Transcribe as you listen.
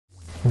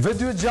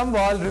Vidyut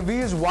Jamwal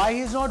reveals why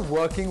he's not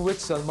working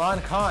with Salman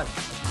Khan.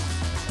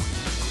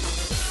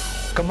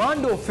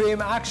 Commando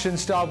fame action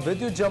star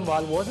Vidyut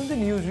Jamwal was in the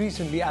news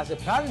recently as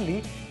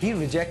apparently he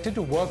rejected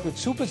to work with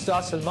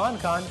superstar Salman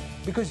Khan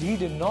because he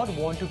did not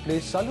want to play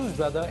Salu's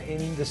brother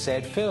in the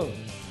said film.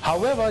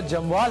 However,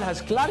 Jamwal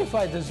has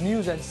clarified this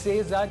news and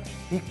says that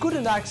he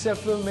couldn't accept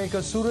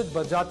filmmaker Sooraj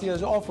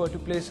Barjatya's offer to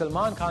play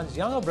Salman Khan's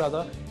younger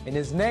brother in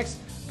his next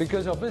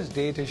because of his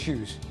date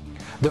issues.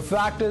 The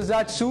fact is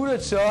that Sooraj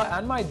sir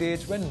and my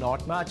dates were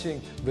not matching,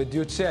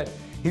 Vidyut said.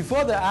 He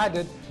further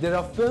added, there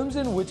are films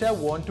in which I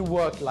want to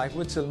work, like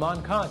with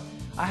Salman Khan.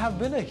 I have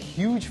been a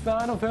huge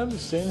fan of him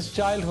since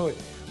childhood,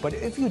 but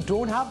if you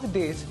don't have the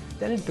dates,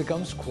 then it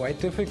becomes quite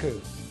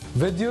difficult.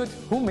 Vidyut,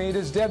 who made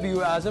his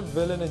debut as a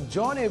villain in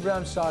John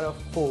Abraham's star of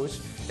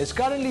Fuzz, is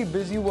currently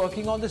busy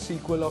working on the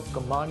sequel of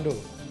Commando.